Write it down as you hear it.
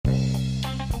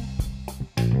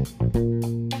So,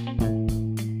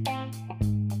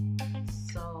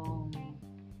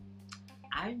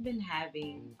 I've been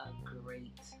having a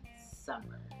great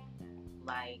summer.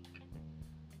 Like,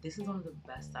 this is one of the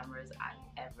best summers I've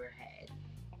ever had.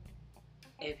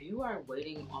 If you are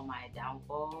waiting on my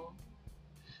downfall,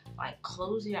 like,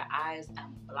 close your eyes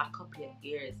and block up your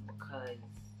ears because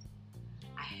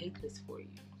I hate this for you.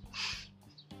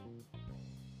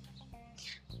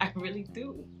 I really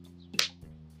do.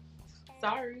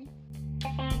 Sorry.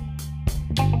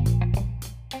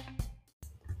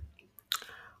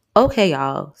 Okay,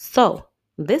 y'all. So,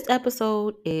 this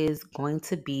episode is going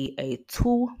to be a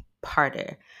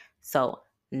two-parter. So,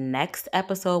 next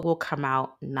episode will come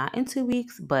out not in 2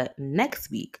 weeks, but next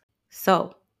week.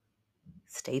 So,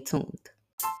 stay tuned.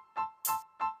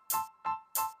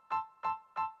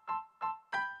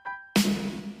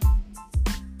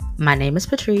 My name is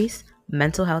Patrice,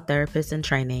 mental health therapist in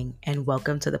training, and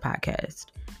welcome to the podcast.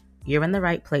 You're in the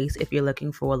right place if you're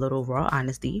looking for a little raw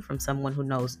honesty from someone who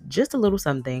knows just a little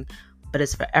something, but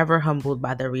is forever humbled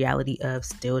by the reality of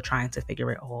still trying to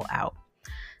figure it all out.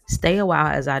 Stay a while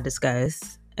as I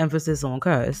discuss, emphasis on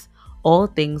cuss, all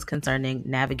things concerning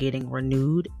navigating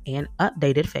renewed and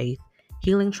updated faith,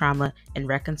 healing trauma, and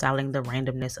reconciling the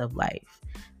randomness of life.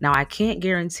 Now, I can't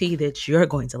guarantee that you're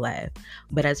going to laugh,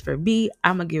 but as for me,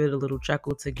 I'm going to give it a little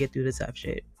chuckle to get through the tough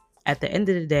shit. At the end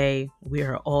of the day, we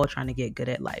are all trying to get good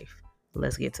at life.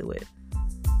 Let's get to it.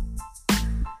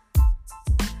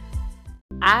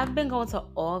 I've been going to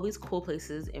all these cool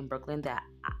places in Brooklyn that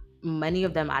many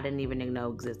of them I didn't even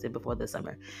know existed before the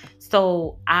summer.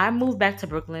 So I moved back to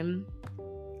Brooklyn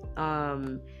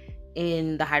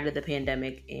in the height of the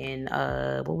pandemic in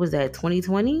what was that,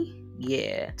 2020?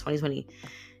 Yeah, 2020.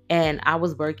 And I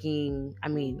was working,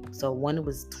 so one, it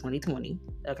was 2020,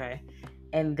 okay?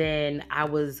 And then I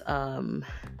was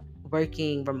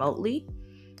working remotely,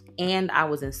 and I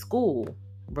was in school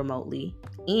remotely,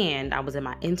 and I was in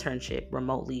my internship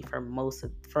remotely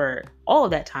for all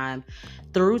of that time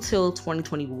through till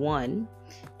 2021.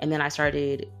 And then I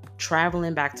started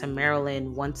traveling back to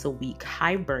Maryland once a week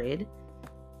hybrid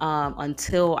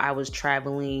until I was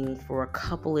traveling for a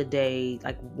couple of days,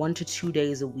 like 1 to 2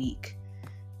 days a week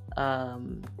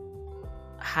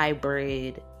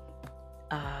hybrid,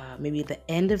 maybe at the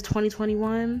end of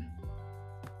 2021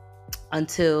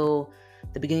 until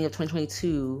the beginning of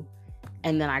 2022,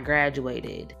 and then I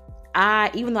graduated.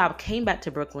 Even though I came back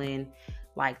to Brooklyn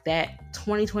like that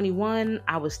 2021,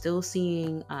 I was still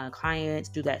seeing clients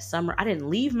through that summer. I didn't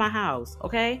leave my house,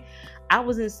 okay? I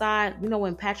was inside. You know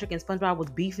when Patrick and SpongeBob was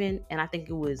beefing, and I think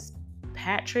it was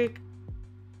Patrick,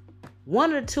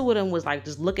 one or two of them was like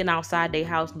just looking outside their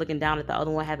house, looking down at the other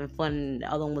one, having fun, and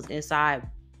the other one was inside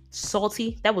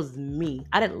salty. That was me.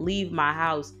 I didn't leave my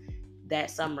house that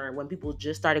summer when people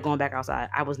just started going back outside.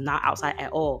 I was not outside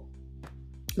at all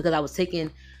because I was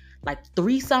taking like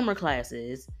 3 summer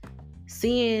classes,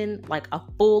 seeing like a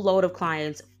full load of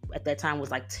clients. At that time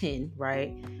was like 10,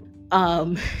 right?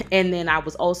 And then I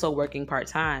was also working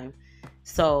part-time,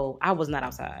 so I was not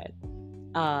outside.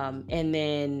 And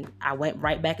then I went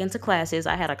right back into classes.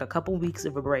 I had like a couple weeks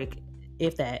of a break,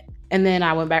 if that. And then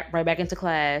I went right back into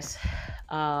class.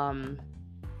 Why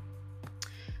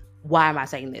am I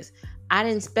saying this? I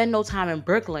didn't spend no time in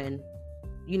Brooklyn.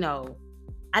 I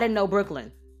didn't know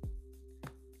Brooklyn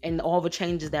and all the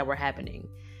changes that were happening.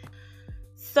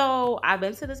 So I've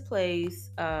been to this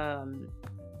place.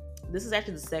 This is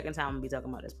actually the second time I'm gonna be talking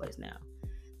about this place now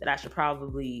that I should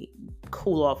probably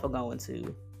cool off for going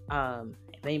to.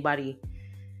 If anybody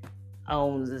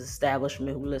owns this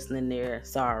establishment who's listening there,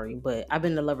 sorry, but I've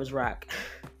been to Lovers Rock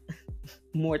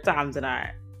more times than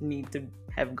I need to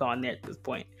have gone there at this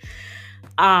point.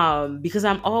 Because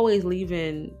I'm always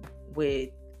leaving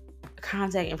with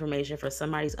contact information for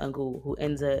somebody's uncle who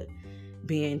ends up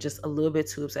being just a little bit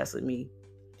too obsessed with me,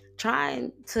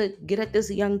 trying to get at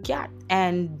this young cat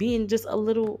and being just a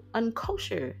little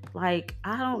unkosher. Like,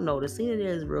 I don't know. The scene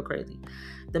there is real crazy.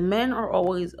 The men are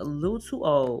always a little too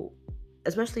old,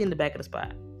 especially in the back of the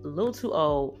spot. A little too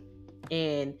old.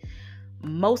 And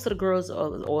most of the girls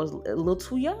are always a little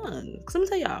too young. Because let me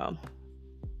tell y'all,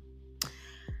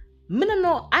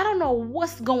 I don't know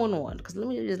what's going on. Because let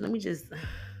me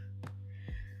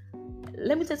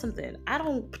say something. I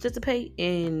don't participate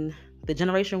in the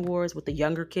generation wars with the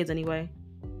younger kids anyway.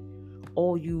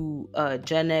 All you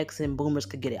Gen X and boomers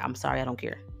could get it. I'm sorry, I don't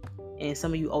care. And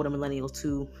some of you older millennials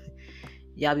too,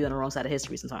 y'all be on the wrong side of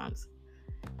history sometimes.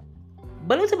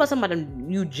 But let me talk about some of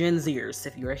you Gen Zers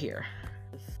if you're here.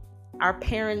 Our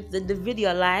parents did the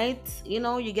video lights.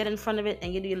 You get in front of it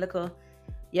and you do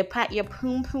you pat your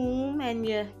poom poom, and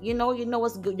you know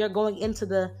what's good. You're going into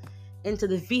the into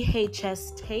the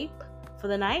VHS tape for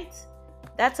the night,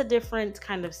 that's a different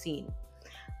kind of scene.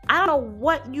 I don't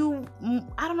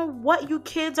know what you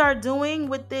kids are doing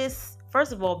with this.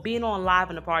 First of all, being on live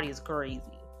in a party is crazy.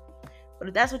 But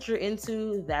if that's what you're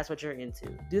into, that's what you're into.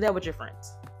 Do that with your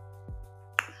friends.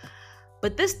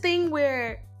 But this thing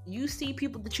where you see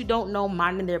people that you don't know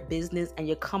minding their business and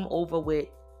you come over with,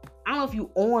 I don't know if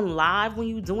you on live when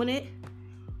you doing it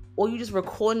or you just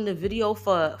recording the video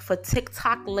for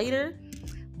TikTok later.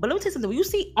 But let me tell you something. When you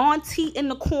see Auntie in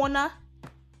the corner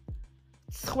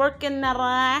twerking that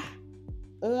eye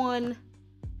on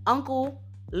Uncle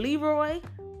Leroy,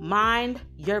 mind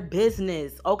your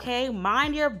business, okay?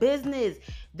 Mind your business.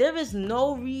 There is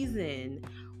no reason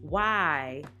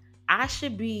why I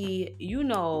should be,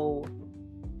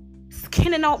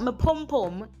 skinning out my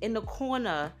pum-pum in the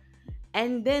corner,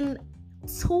 and then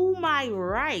to my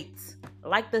right,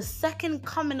 like the second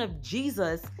coming of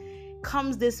Jesus,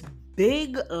 comes this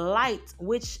big light,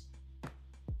 which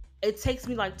it takes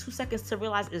me like 2 seconds to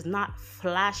realize is not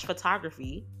flash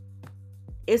photography.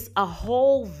 It's a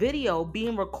whole video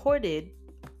being recorded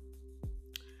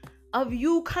of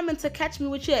you coming to catch me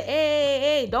with your,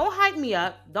 hey, don't hype me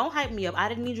up. Don't hype me up. I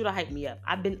didn't need you to hype me up.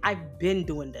 I've been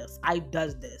doing this. I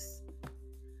does this.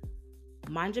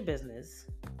 Mind your business.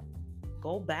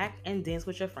 Go back and dance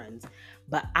with your friends.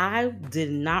 But I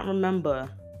did not remember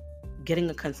getting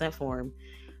a consent form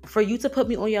for you to put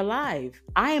me on your live.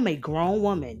 I am a grown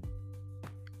woman.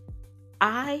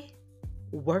 I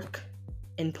work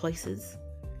in places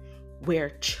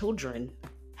where children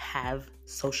have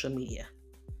social media.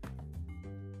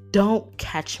 Don't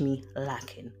catch me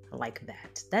lacking like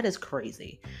that. That is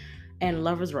crazy. And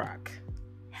Lovers Rock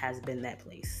has been that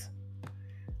place.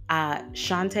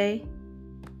 Shantae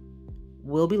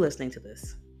will be listening to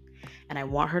this. And I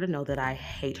want her to know that I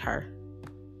hate her.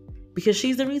 Because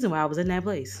she's the reason why I was in that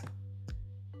place.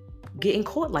 Getting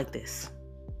caught like this.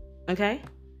 Okay?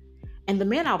 And the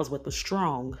man I was with was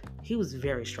strong. He was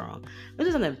very strong. Let me tell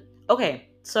you something. Okay,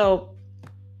 so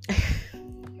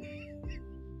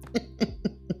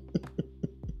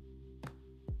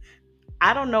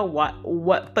I don't know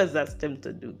what possessed him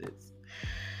to do this.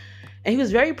 And he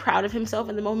was very proud of himself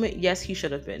in the moment. Yes, he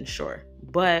should have been, sure.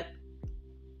 But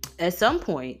at some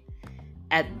point,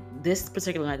 at this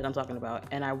particular night that I'm talking about,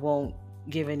 and I won't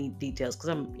give any details because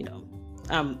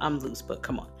I'm loose, but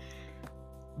come on.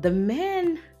 The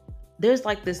man, there's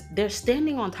like this, they're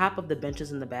standing on top of the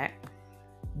benches in the back.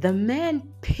 The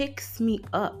man picks me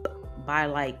up by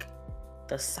like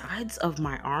the sides of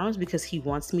my arms because he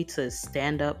wants me to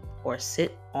stand up or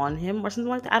sit on him or something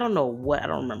like that. I don't know what, I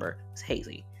don't remember. It's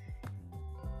hazy.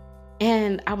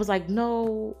 And I was like,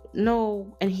 no.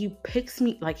 And he picks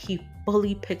me, like he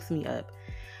fully picks me up.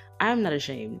 I'm not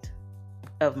ashamed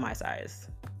of my size.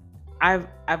 I've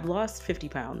lost 50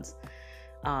 pounds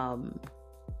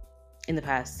in the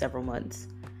past several months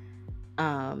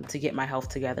to get my health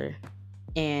together.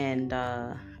 And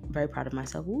very proud of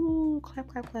myself. Woo, clap,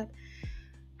 clap, clap.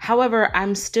 However,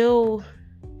 I'm still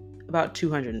about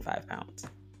 205 pounds.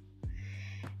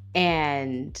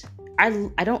 And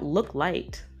I don't look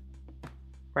light,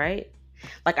 right?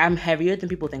 Like I'm heavier than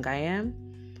people think I am.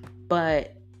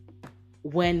 But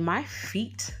when my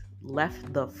feet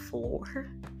left the floor,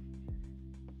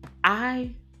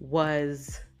 I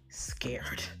was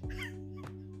scared.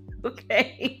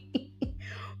 Okay?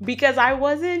 Because I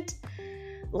wasn't,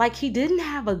 like, he didn't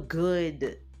have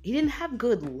good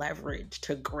leverage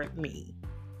to grip me.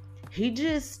 He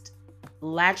just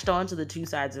latched onto the two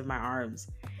sides of my arms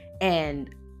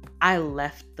and I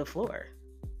left the floor.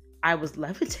 I was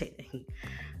levitating.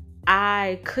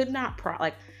 I could not,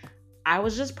 I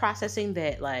was just processing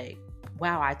that, like,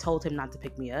 wow, I told him not to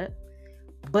pick me up.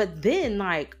 But then,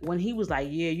 like, when he was like,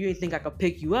 yeah, you didn't think I could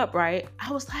pick you up, right?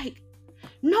 I was like,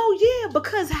 no, yeah,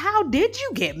 because how did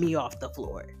you get me off the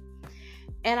floor?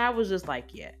 And I was just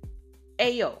like, yeah.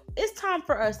 Hey, yo, it's time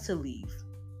for us to leave.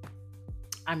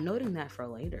 I'm noting that for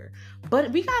later.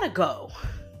 But we gotta go.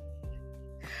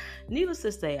 Needless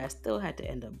to say, I still had to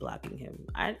end up blocking him.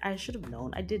 I should have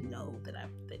known. I did know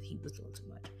that he was doing too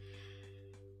much.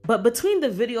 But between the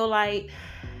video light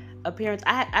appearance,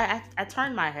 I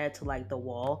turned my head to like the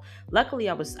wall. Luckily,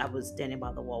 I was standing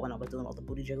by the wall when I was doing all the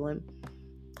booty jiggling.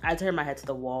 I turned my head to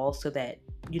the wall so that,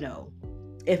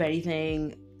 if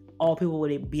anything, all people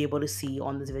would be able to see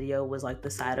on this video was like the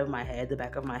side of my head, the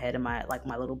back of my head, and my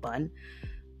little bun.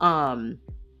 And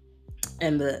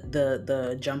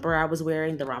the jumper I was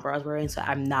wearing, the romper I was wearing, so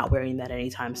I'm not wearing that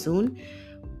anytime soon.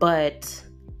 But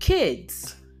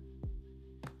kids,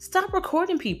 stop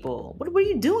recording people. What are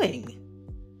you doing?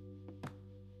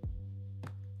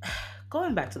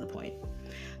 Going back to the point.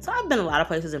 So I've been a lot of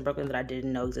places in Brooklyn that I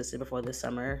didn't know existed before this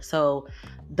summer. So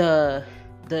the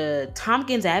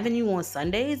Tompkins Avenue on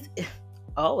Sundays,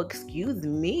 oh, excuse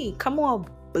me. Come on,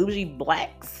 bougie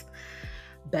blacks.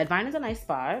 Bedvine is a nice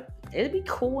spot. It'd be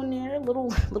cool in there.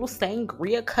 Little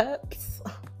sangria cups.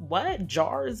 What?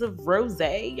 Jars of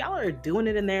rosé. Y'all are doing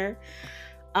it in there.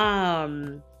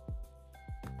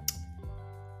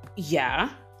 Yeah.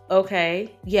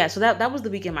 Okay. Yeah, so that was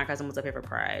the weekend my cousin was up here for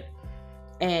Pride.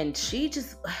 And she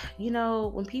just,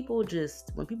 when people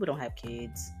don't have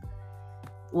kids,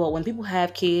 well, when people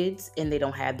have kids and they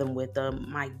don't have them with them,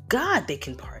 my God, they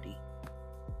can party.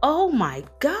 Oh my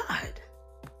God.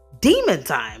 Demon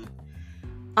time.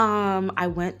 I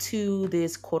went to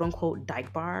this quote unquote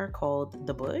dyke bar called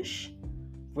The Bush.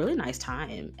 Really nice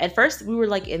time. At first we were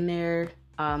like in there,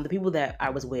 the people that I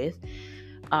was with,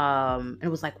 and it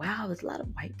was like, wow, there's a lot of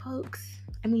white folks.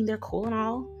 I mean, they're cool and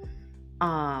all.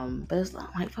 But there's a lot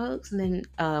of white folks. And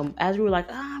then as we were like,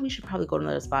 we should probably go to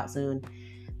another spot soon.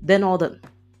 Then all the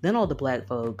black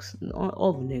folks,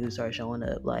 all the niggas started showing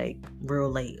up like real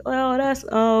late.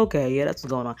 Oh, okay, yeah, that's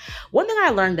what's going on. One thing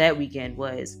I learned that weekend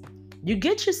was you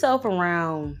get yourself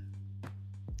around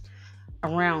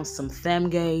some femme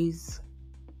gays,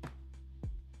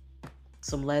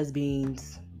 some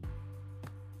lesbians,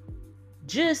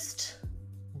 just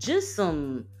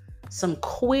some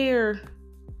queer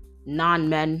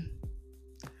non-men.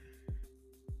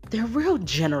 They're real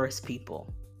generous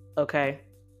people, okay?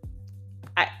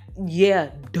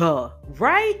 Duh,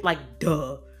 right? Like,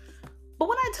 duh. But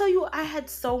when I tell you I had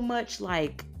so much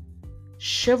like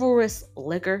chivalrous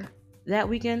liquor that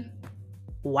weekend,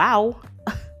 wow.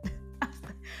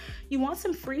 You want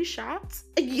some free shots?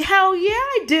 Hell yeah,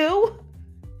 I do.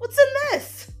 What's in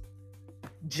this?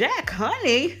 Jack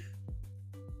Honey?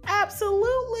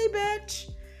 Absolutely, bitch.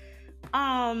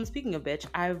 Speaking of bitch,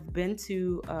 I've been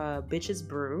to Bitches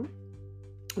Brew,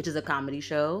 which is a comedy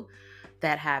show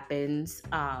that happens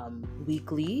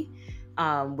weekly,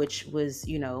 which was,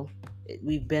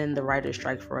 we've been in the writer's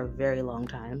strike for a very long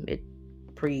time. It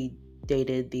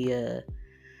predated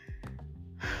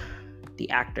the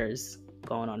actors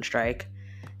going on strike.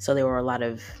 So there were a lot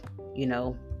of,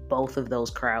 both of those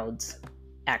crowds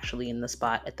actually in the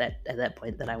spot at that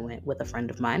point that I went with a friend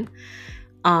of mine.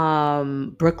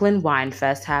 Brooklyn Wine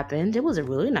Fest happened. It was a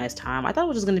really nice time. I thought it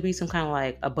was just going to be some kind of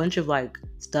like a bunch of like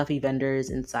stuffy vendors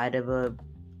inside of a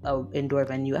indoor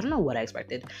venue. I don't know what I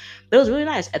expected, but it was really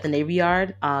nice. At the Navy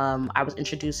Yard, I was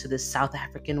introduced to this South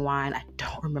African wine. I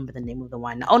don't remember the name of the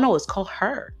wine. Oh no, it's called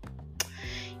Her.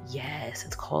 Yes,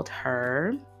 it's called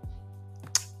Her.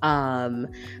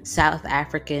 South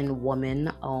African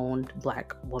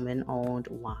Black woman owned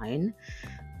wine.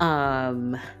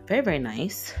 Very, very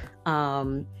nice.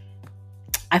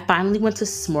 I finally went to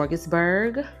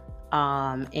Smorgasburg,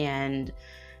 and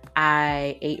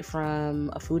I ate from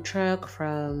a food truck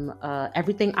from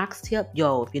Everything Oxtail.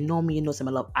 Yo, if you know me, you know I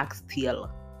love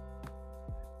oxtail.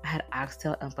 I had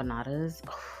oxtail empanadas.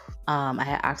 I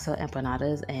had oxtail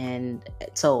empanadas, and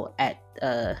so at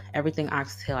Everything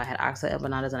Oxtail, I had oxtail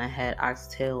empanadas and I had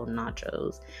oxtail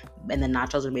nachos, and the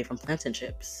nachos were made from plantain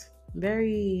chips.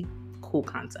 Very cool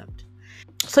concept.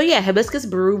 So yeah, hibiscus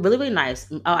brew, really, really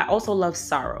nice. I also love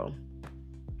sorrow.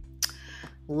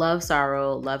 Love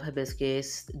sorrow, love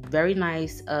hibiscus. Very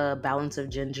nice balance of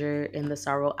ginger in the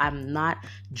sorrow. I'm not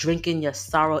drinking your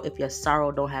sorrow if your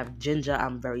sorrow don't have ginger.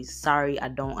 I'm very sorry. I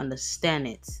don't understand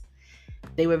it.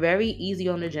 They were very easy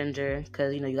on the ginger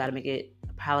because, you got to make it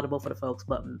palatable for the folks.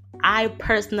 But I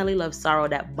personally love sorrow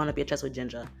that bun up your chest with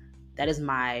ginger. That is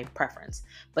my preference.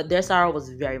 But their sorrow was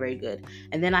very, very good.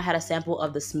 And then I had a sample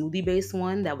of the smoothie-based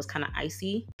one that was kind of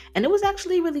icy. And it was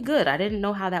actually really good. I didn't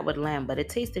know how that would land, but it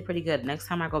tasted pretty good. Next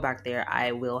time I go back there,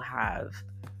 I will have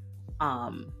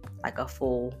like a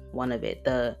full one of it.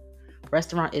 The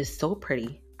restaurant is so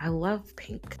pretty. I love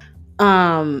pink.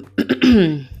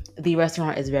 The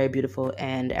restaurant is very beautiful,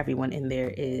 and everyone in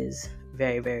there is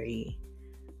very, very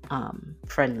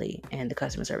friendly, and the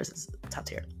customer service is top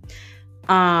tier.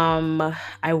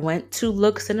 I went to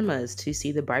Look Cinemas to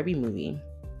see the Barbie movie.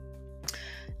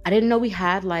 I didn't know we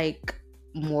had like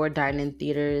more dine-in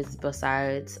theaters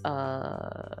besides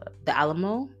the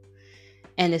Alamo,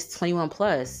 and it's 21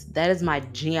 plus. That is my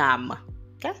jam.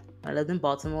 Okay, I lived in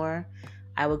Baltimore.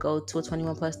 I would go to a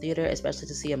 21 plus theater, especially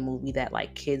to see a movie that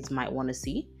like kids might want to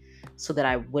see, so that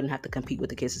I wouldn't have to compete with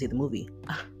the kids to see the movie.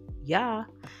 Yeah.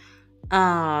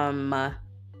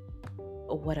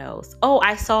 What else? Oh,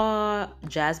 I saw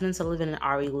Jasmine Sullivan and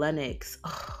Ari Lennox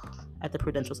at the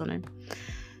Prudential Center.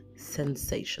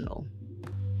 Sensational.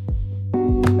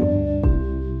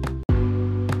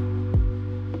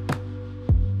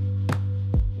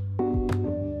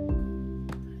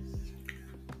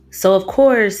 So, of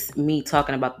course, me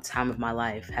talking about the time of my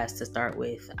life has to start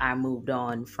with I moved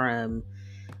on from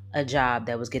a job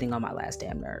that was getting on my last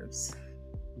damn nerves.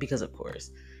 Because, of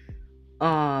course.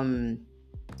 Um,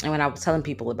 and when I was telling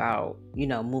people about,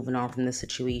 moving on from this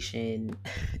situation,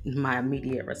 my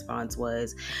immediate response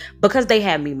was because they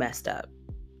had me messed up.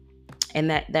 And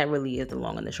that really is the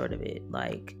long and the short of it.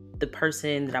 Like, the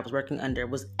person that I was working under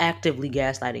was actively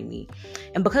gaslighting me.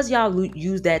 And because y'all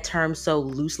use that term so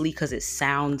loosely because it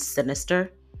sounds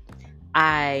sinister,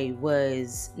 I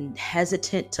was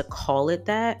hesitant to call it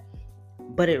that,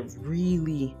 but it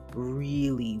really,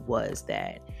 really was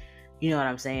that. You know what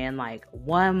I'm saying? Like,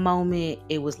 one moment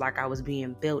it was like I was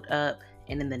being built up,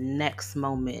 and in the next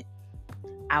moment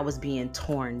I was being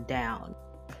torn down.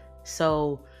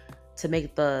 So to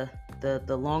make the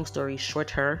long story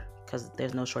shorter, because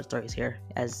there's no short stories here,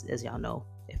 as y'all know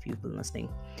if you've been listening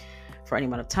for any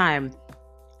amount of time,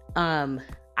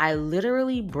 I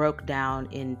literally broke down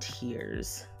in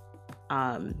tears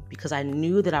because I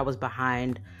knew that I was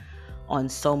behind on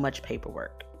so much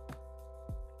paperwork.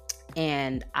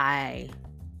 And I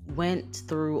went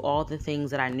through all the things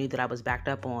that I knew that I was backed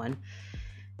up on.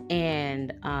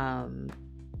 And,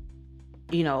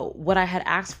 what I had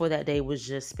asked for that day was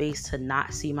just space to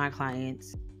not see my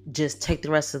clients, just take the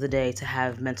rest of the day to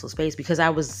have mental space, because I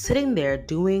was sitting there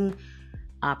doing,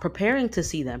 preparing to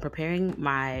see them, preparing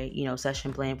my,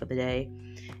 session plan for the day,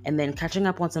 and then catching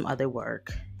up on some other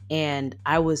work. And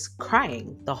I was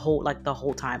crying the whole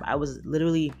time. I was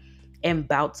literally in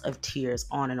bouts of tears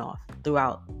on and off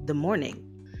throughout the morning.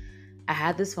 I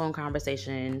had this phone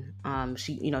conversation.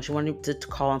 She wanted to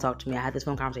call and talk to me. I had this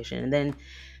phone conversation, and then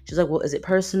she was like, "Well, is it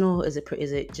personal? Is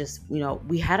it just,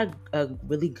 we had a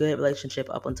really good relationship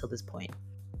up until this point."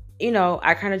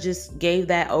 I kind of just gave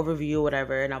that overview or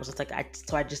whatever, and I was just like, I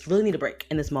just really need a break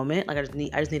in this moment. Like, I just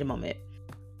need a moment.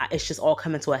 It's just all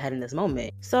coming to a head in this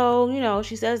moment. So,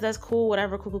 she says, that's cool,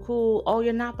 whatever, cool. Oh,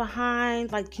 you're not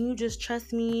behind. Like, can you just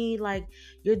trust me? Like,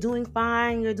 you're doing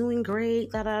fine. You're doing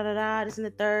great. Da da da da. This and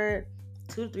the third.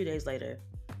 2 to 3 days later,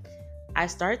 I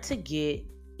start to get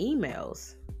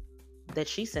emails that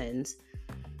she sends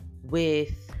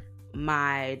with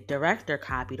my director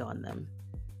copied on them.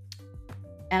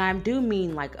 And I do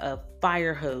mean like a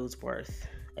fire hose worth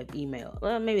of email.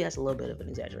 Well, maybe that's a little bit of an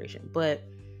exaggeration, but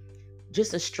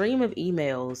just a stream of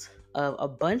emails of a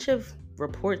bunch of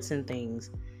reports and things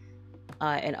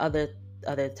and other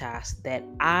tasks that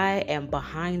I am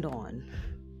behind on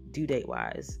due date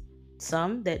wise.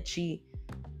 Some that she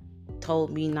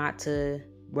told me not to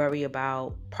worry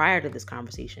about prior to this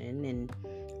conversation, and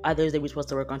others that we're supposed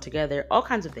to work on together, all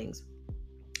kinds of things.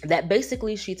 That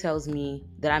basically she tells me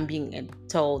that I'm being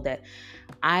told that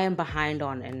I am behind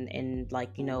on, and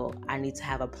like, I need to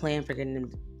have a plan for getting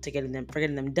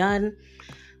them done.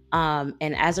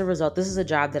 And as a result, this is a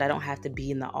job that I don't have to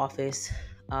be in the office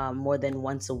more than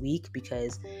once a week,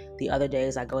 because the other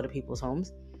days I go to people's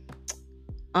homes.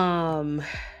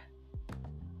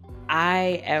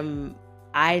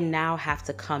 I now have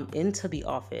to come into the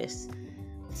office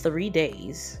 3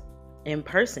 days in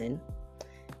person,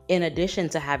 in addition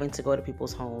to having to go to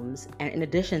people's homes, and in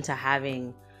addition to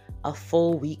having a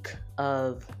full week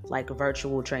of like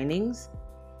virtual trainings.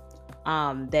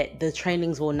 That the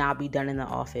trainings will now be done in the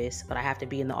office, but I have to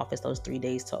be in the office those 3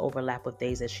 days to overlap with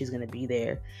days that she's going to be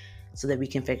there, so that we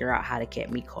can figure out how to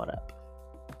get me caught up.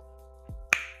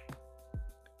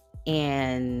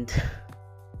 And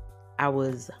I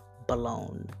was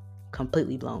blown,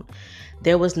 completely blown.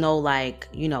 There was no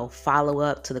follow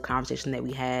up to the conversation that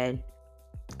we had.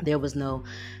 There was no,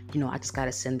 I just got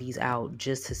to send these out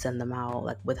just to send them out,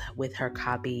 like with her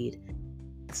copied.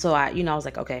 So I was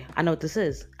like, okay, I know what this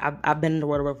is. I've been in the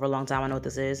world of work for a long time. I know what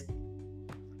this is.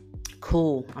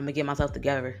 Cool. I'm gonna get myself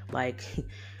together. Like,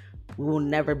 we will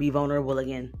never be vulnerable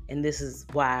again. And this is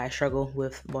why I struggle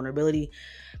with vulnerability,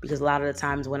 because a lot of the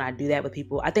times when I do that with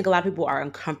people, I think a lot of people are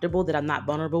uncomfortable that I'm not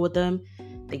vulnerable with them.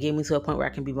 They get me to a point where I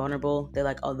can be vulnerable. They're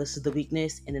like, oh, this is the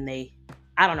weakness. And then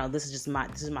I don't know, this is my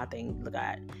thing. Look,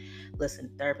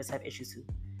 listen, therapists have issues too.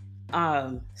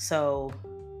 So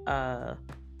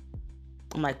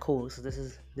I'm like, cool. So this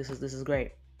is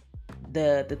great.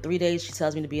 The 3 days she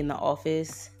tells me to be in the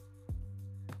office,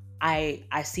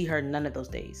 I see her none of those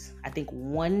days. I think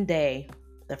one day,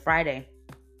 the Friday,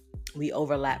 we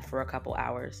overlap for a couple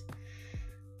hours.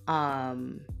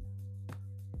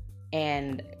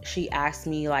 And she asked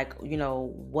me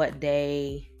what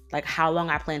day, like how long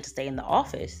I plan to stay in the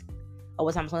office, or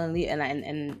what time I'm planning to leave.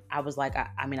 And I was like,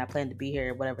 I plan to be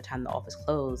here whatever time the office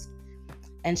closed.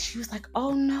 And she was like,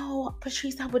 oh no,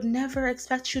 Patrice, I would never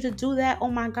expect you to do that.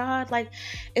 Oh my God. Like,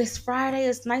 it's Friday.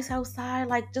 It's nice outside.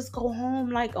 Like, just go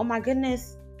home. Like, oh my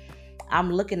goodness.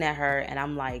 I'm looking at her and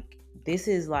I'm like, this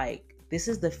is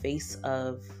the face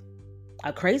of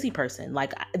a crazy person.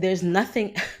 Like, there's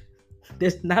nothing,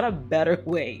 there's not a better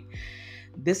way.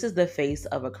 This is the face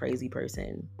of a crazy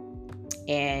person.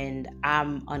 And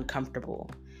I'm uncomfortable.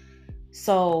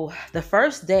 So the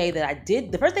first day I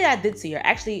did see her,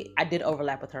 actually, I did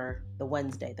overlap with her the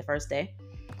Wednesday, the first day.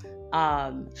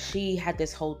 She had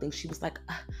this whole thing. She was like,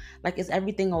 is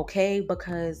everything okay?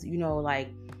 Because, like,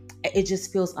 it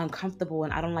just feels uncomfortable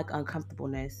and I don't like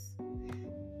uncomfortableness.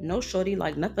 No, shorty,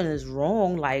 like, nothing is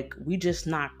wrong. Like, we just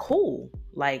not cool.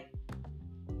 Like,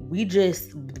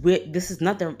 this is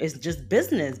nothing. It's just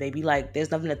business, baby. Like,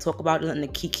 there's nothing to talk about, nothing to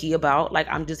kiki about. Like,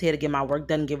 I'm just here to get my work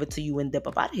done, give it to you, and dip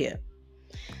up out of here.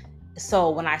 So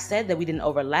when I said that we didn't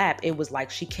overlap, it was like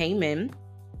she came in,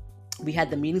 we had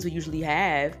the meetings we usually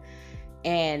have,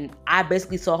 and I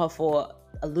basically saw her for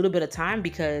a little bit of time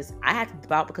because I had to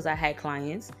dip out because I had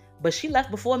clients, but she left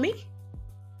before me.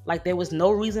 Like, there was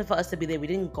no reason for us to be there. We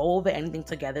didn't go over anything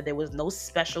together. There was no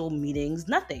special meetings,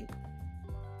 nothing.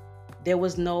 There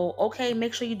was no, okay,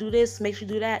 make sure you do this, make sure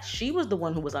you do that. She was the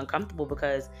one who was uncomfortable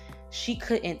because she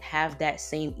couldn't have that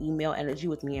same email energy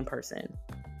with me in person.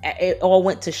 It all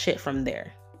went to shit from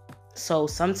there. So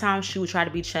sometimes she would try to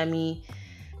be chummy,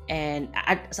 and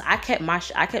I kept my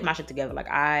shit together. Like,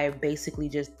 I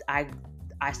basically I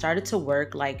started to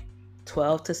work like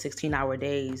 12 to 16 hour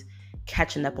days,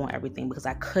 catching up on everything because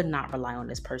I could not rely on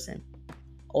this person.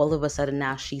 All of a sudden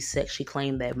now she's sick. She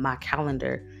claimed that my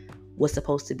calendar was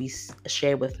supposed to be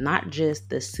shared with not just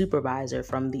the supervisor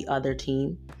from the other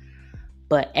team,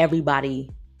 but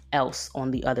everybody else on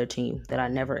the other team that I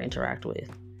never interact with.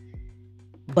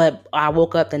 But I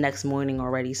woke up the next morning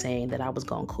already saying that I was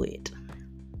going to quit.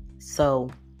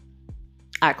 So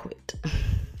I quit.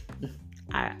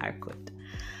 I quit.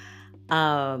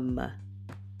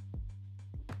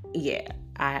 Yeah,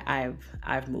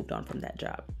 I've moved on from that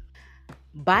job.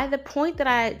 By the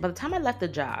time I left the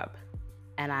job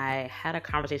and I had a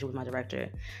conversation with my director,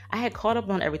 I had caught up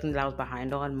on everything that I was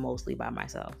behind on, mostly by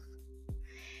myself.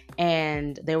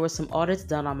 And there were some audits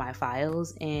done on my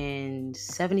files, and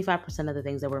 75% of the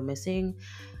things that were missing,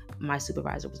 my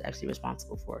supervisor was actually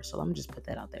responsible for. So let me just put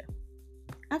that out there.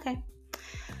 Okay.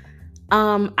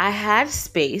 I had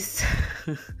space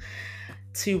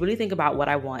to really think about what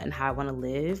I want and how I want to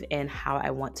live and how I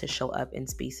want to show up in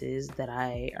spaces that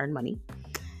I earn money.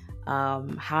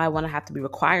 How I want to have to be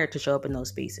required to show up in those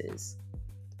spaces,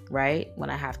 right? When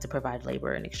I have to provide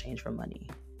labor in exchange for money.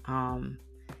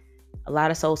 A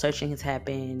lot of soul searching has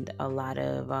happened. A lot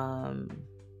of,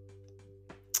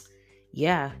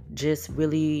 just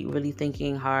really, really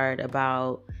thinking hard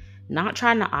about not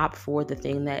trying to opt for the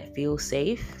thing that feels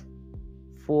safe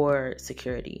for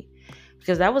security.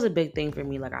 Because that was a big thing for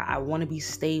me. Like, I want to be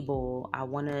stable. I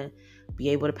want to be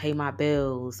able to pay my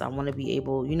bills. I want to be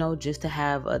able, just to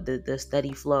have the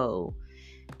steady flow.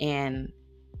 And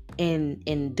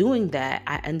in doing that,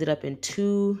 I ended up in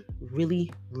two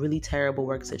really, really terrible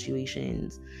work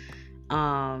situations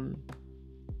that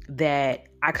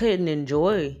I couldn't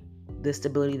enjoy the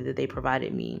stability that they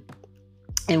provided me.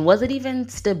 And was it even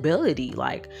stability?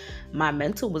 Like, my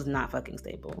mental was not fucking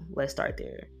stable. Let's start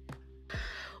there.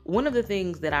 One of the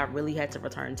things that I really had to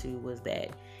return to was that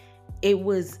it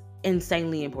was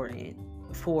insanely important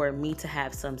for me to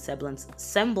have some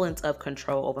semblance of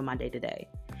control over my day-to-day.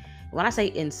 When I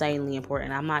say insanely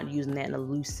important, I'm not using that in a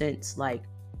loose sense, like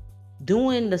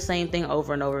doing the same thing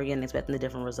over and over again, expecting a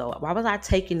different result. Why was I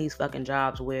taking these fucking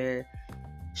jobs where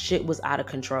shit was out of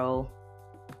control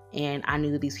and I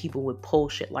knew that these people would pull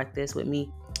shit like this with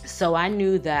me? So I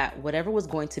knew that whatever was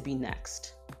going to be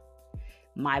next,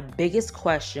 my biggest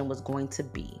question was going to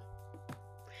be,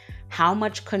 how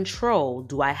much control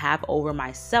do I have over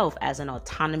myself as an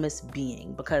autonomous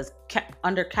being? Because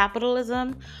under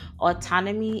capitalism,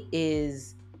 autonomy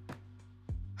is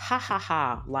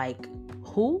like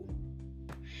who?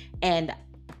 And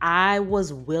I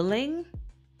was willing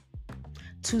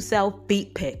to sell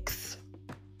feet pics.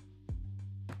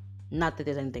 Not that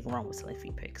there's anything wrong with selling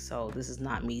feet pics. So this is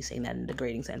not me saying that in a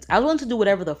degrading sense. I was willing to do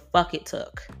whatever the fuck it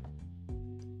took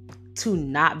to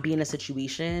not be in a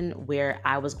situation where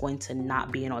I was going to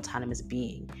not be an autonomous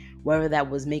being, whether that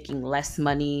was making less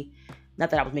money, not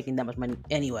that I was making that much money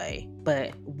anyway,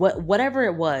 but whatever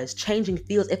it was, changing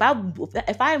fields. If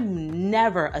I'm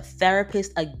never a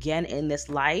therapist again in this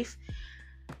life,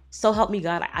 so help me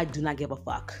God, I do not give a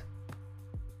fuck.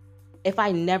 if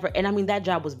I never, and I mean, that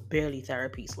job was barely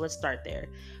therapy, so let's start there.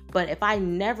 But if I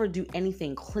never do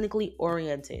anything clinically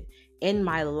oriented in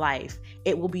my life,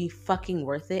 it will be fucking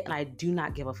worth it, and I do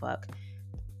not give a fuck.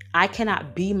 I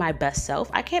cannot be my best self.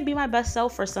 I can't be my best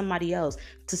self for somebody else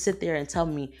to sit there and tell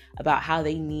me about how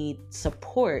they need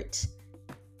support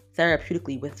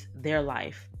therapeutically with their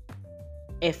life.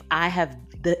 If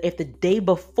the day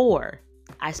before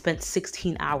I spent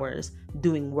 16 hours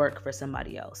doing work for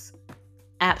somebody else.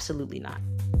 Absolutely not.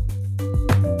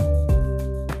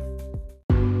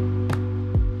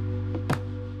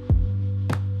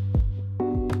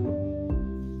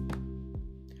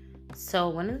 So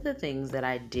one of the things that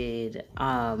I did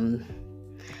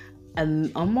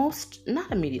almost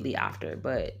not immediately after,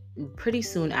 but pretty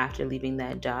soon after leaving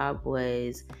that job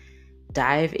was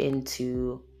dive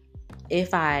into,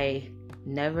 if I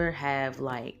never have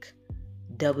like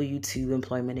W-2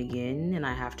 employment again and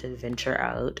I have to venture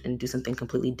out and do something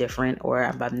completely different, or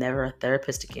I'm never a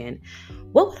therapist again,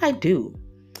 what would I do?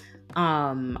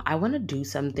 I want to do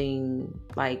something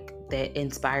like that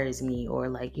inspires me, or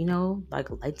like, like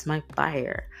lights my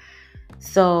fire.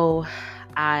 So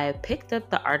I picked up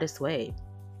The Artist's Way.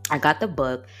 I got the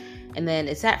book, and then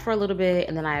it sat for a little bit,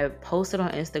 and then I posted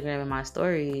on Instagram in my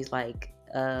stories, like,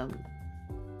 and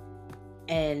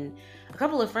a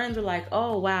couple of friends were like,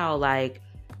 "Oh wow, like,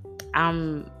 I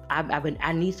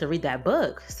need to read that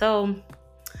book." So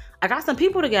I got some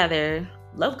people together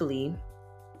locally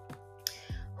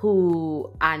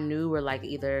who I knew were like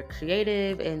either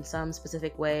creative in some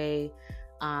specific way,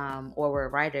 or were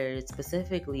writers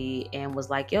specifically, and was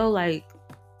like, "Yo, like,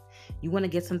 you want to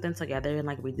get something together and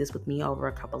like read this with me over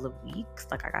a couple of weeks?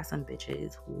 Like, I got some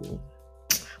bitches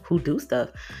who do stuff.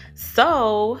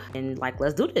 So, and like,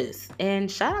 let's do this."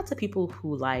 And shout out to people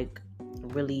who like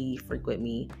really frequent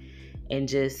me and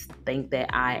just think that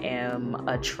I am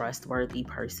a trustworthy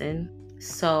person.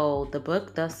 So the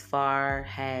book thus far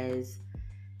has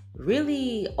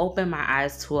really opened my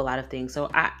eyes to a lot of things. So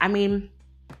I mean,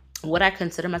 would I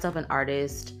consider myself an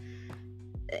artist?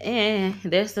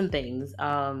 There's some things.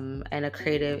 And a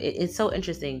creative. It's so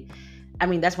interesting. I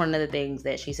mean, that's one of the things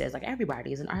that she says, like,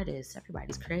 everybody is an artist,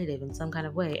 everybody's creative in some kind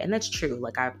of way. And that's true.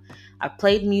 Like, I've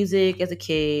played music as a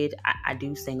kid. I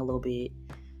do sing a little bit.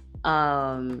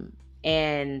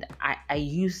 And I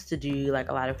used to do like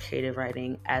a lot of creative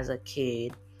writing as a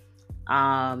kid.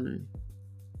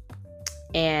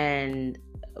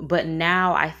 But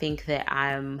now I think that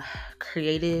I'm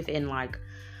creative in like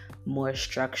more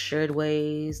structured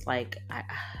ways. Like I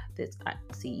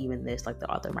see even this, like the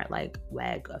author might like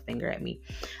wag a finger at me.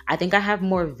 I think I have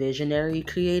more visionary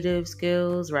creative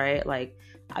skills, right? Like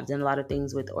I've done a lot of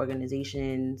things with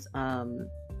organizations.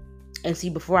 And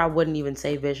see, before I wouldn't even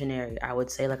say visionary. I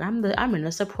would say like I'm in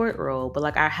a support role, but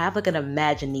like I have like an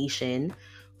imagination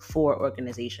for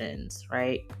organizations,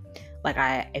 right? Like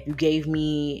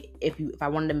if I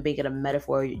wanted to make it a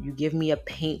metaphor, you give me a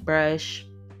paintbrush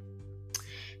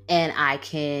and I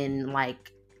can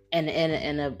like in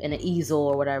an easel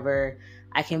or whatever,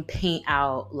 I can paint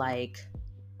out like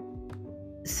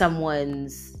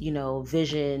someone's,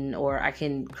 vision, or I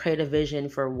can create a vision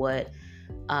for what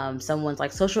someone's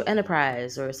like social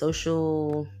enterprise or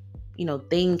social,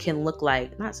 thing can look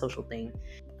like. Not social thing.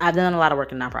 I've done a lot of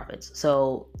work in nonprofits,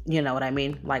 so you know what I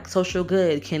mean. Like social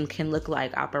good can look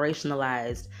like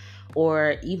operationalized,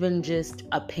 or even just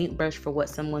a paintbrush for what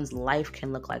someone's life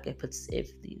can look like if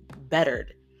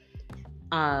bettered.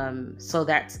 So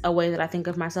that's a way that I think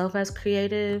of myself as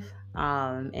creative,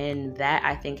 and that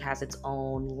I think has its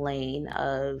own lane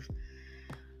of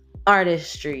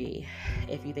artistry,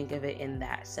 if you think of it in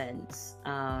that sense.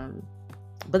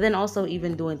 But then also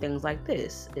even doing things like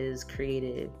this is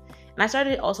creative. And I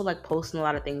started also like posting a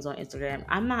lot of things on Instagram.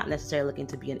 I'm not necessarily looking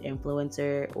to be an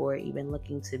influencer or even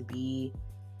looking to be,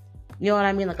 you know what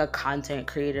I mean, like a content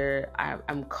creator.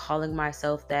 I'm calling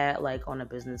myself that, like on a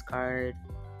business card,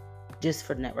 just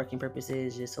for networking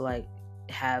purposes, just to like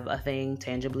have a thing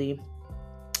tangibly.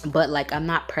 But like I'm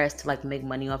not pressed to like make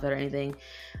money off it or anything.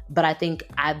 But I think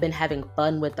I've been having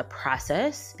fun with the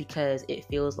process because it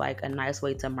feels like a nice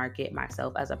way to market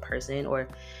myself as a person, or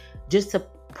just to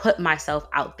put myself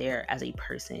out there as a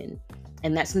person.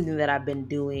 And that's something that I've been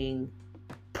doing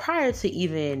prior to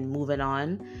even moving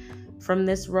on from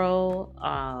this role.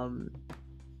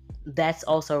 That's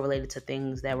also related to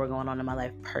things that were going on in my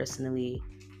life personally,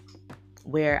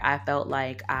 where I felt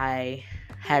like I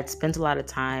had spent a lot of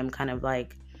time kind of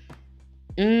like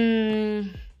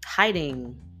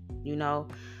hiding.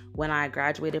 When I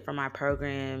graduated from my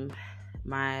program,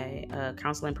 my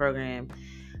counseling program,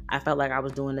 I felt like I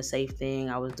was doing the safe thing.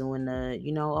 I was doing the,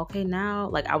 okay, now,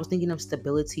 like, I was thinking of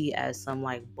stability as some,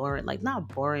 like, boring, like, not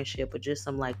boring shit, but just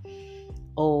some, like,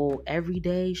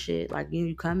 everyday shit. Like,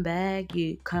 you come back,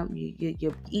 you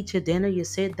eat your dinner, you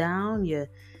sit down, you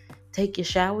take your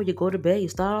shower, you go to bed, you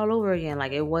start all over again.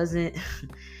 Like, it wasn't,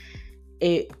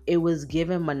 it was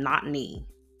given monotony.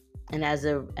 And as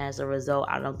a result,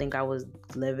 I don't think I was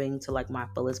living to, like, my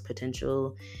fullest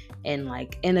potential and,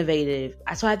 like, innovative.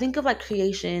 So I think of, like,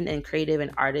 creation and creative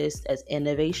and artist as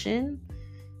innovation,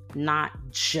 not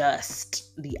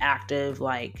just the act of,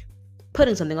 like,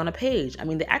 putting something on a page. I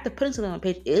mean, the act of putting something on a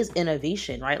page is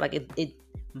innovation, right? Like, it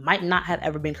might not have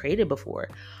ever been created before,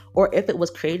 or if it was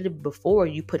created before,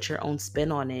 you put your own spin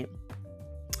on it,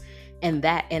 and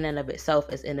that in and of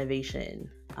itself is innovation.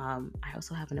 I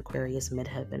also have an Aquarius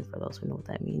midheaven, for those who know what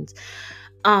that means.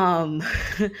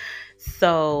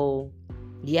 So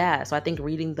yeah, so I think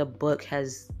reading the book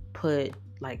has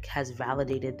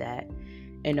validated that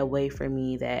in a way for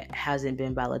me that hasn't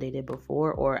been validated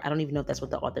before, or I don't even know if that's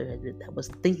what the author was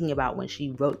thinking about when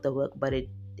she wrote the book, but it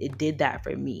did that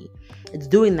for me. It's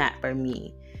doing that for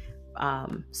me.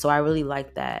 So I really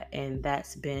like that, and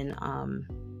that's been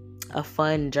a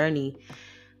fun journey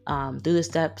through the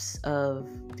steps of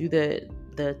through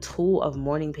the tool of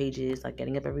morning pages, like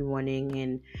getting up every morning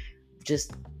and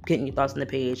just getting your thoughts on the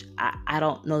page. I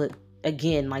don't know that,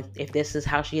 again, like, if this is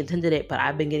how she intended it, but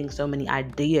I've been getting so many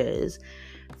ideas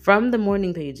from the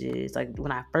morning pages, like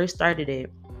when I first started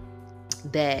it,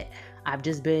 that I've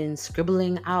just been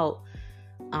scribbling out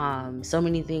so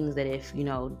many things that if,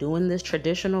 doing this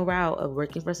traditional route of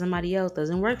working for somebody else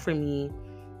doesn't work for me,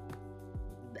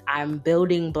 I'm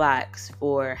building blocks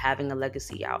for having a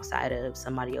legacy outside of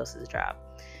somebody else's job,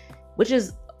 which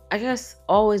is, I guess,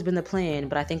 always been the plan.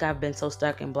 But I think I've been so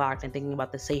stuck and blocked and thinking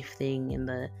about the safe thing and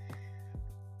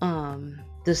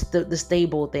the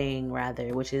stable thing,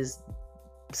 rather, which is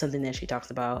something that she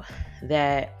talks about,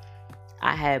 that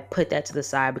I had put that to the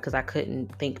side because I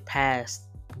couldn't think past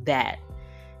that,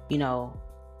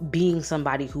 being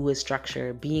somebody who is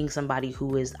structured, being somebody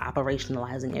who is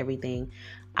operationalizing everything.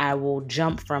 I will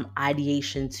jump from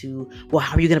ideation to, well,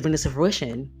 how are you going to bring this to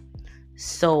fruition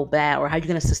so bad, or how are you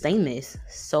going to sustain this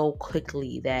so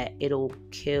quickly that it'll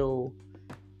kill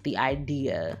the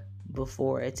idea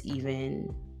before it's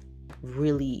even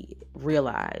really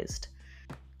realized.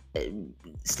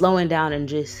 Slowing down and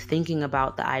just thinking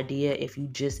about the idea, if you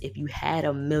had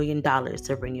 $1 million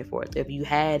to bring it forth, if you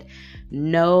had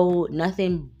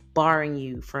nothing barring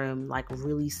you from, like,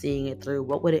 really seeing it through,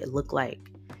 what would it look like?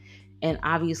 And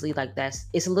obviously, like,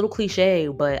 it's a little cliche,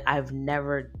 but I've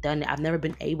never done it. I've never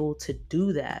been able to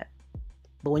do that.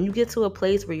 But when you get to a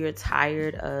place where you're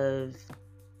tired of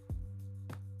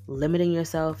limiting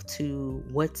yourself to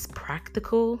what's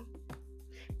practical,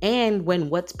 and when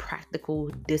what's practical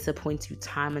disappoints you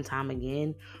time and time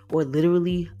again, or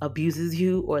literally abuses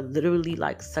you, or literally,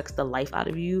 like, sucks the life out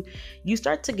of you, you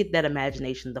start to get that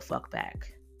imagination the fuck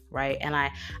back, right? And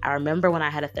I remember when I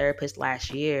had a therapist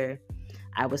last year,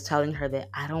 I was telling her that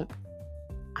I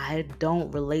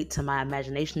don't relate to my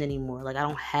imagination anymore. Like, I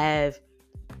don't have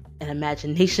an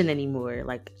imagination anymore.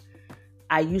 Like,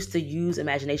 I used to use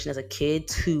imagination as a kid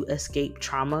to escape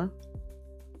trauma.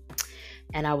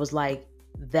 And I was like,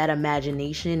 that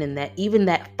imagination and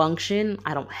that function,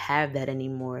 I don't have that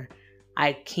anymore.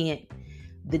 I can't.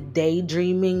 The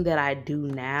daydreaming that I do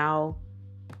now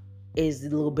is a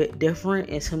little bit different,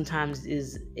 and sometimes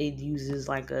it uses,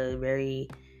 like, a very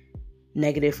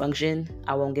negative function.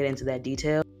 I won't get into that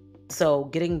detail. So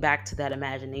getting back to that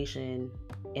imagination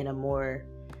in a more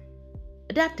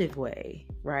adaptive way,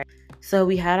 right? So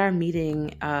we had our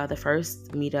meeting, the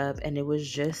first meetup, and it was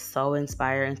just so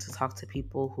inspiring to talk to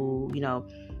people who,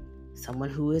 someone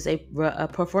who is a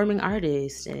performing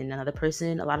artist, and another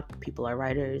person, a lot of people are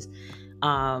writers,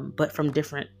 but from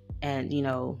different, and,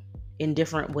 in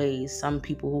different ways. Some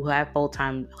people who have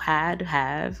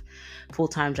have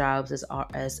full-time jobs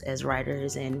as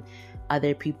writers, and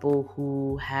other people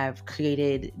who have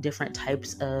created different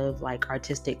types of, like,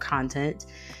 artistic content.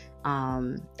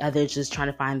 Others just trying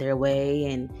to find their way,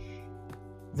 and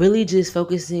really just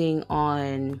focusing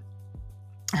on,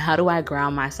 how do I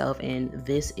ground myself in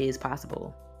this is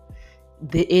possible?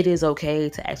 It is okay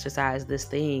to exercise this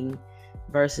thing,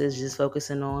 versus just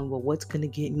focusing on, well, what's going to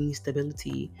get me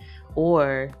stability?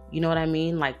 Or, you know what I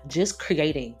mean? Like, just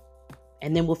creating,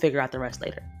 and then we'll figure out the rest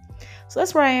later. So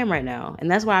that's where I am right now.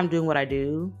 And that's why I'm doing what I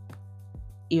do.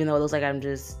 Even though it looks like I'm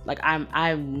just, like,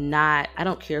 I'm not, I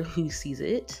don't care who sees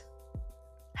it,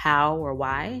 how or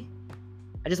why.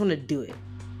 I just want to do it.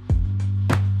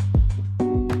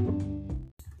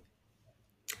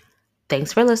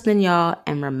 Thanks for listening, y'all.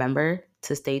 And remember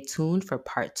to stay tuned for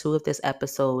part 2 of this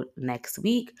episode next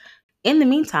week. In the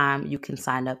meantime, you can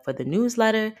sign up for the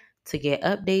newsletter to get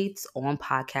updates on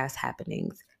podcast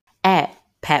happenings at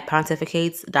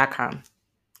patpontificates.com.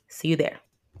 See you there.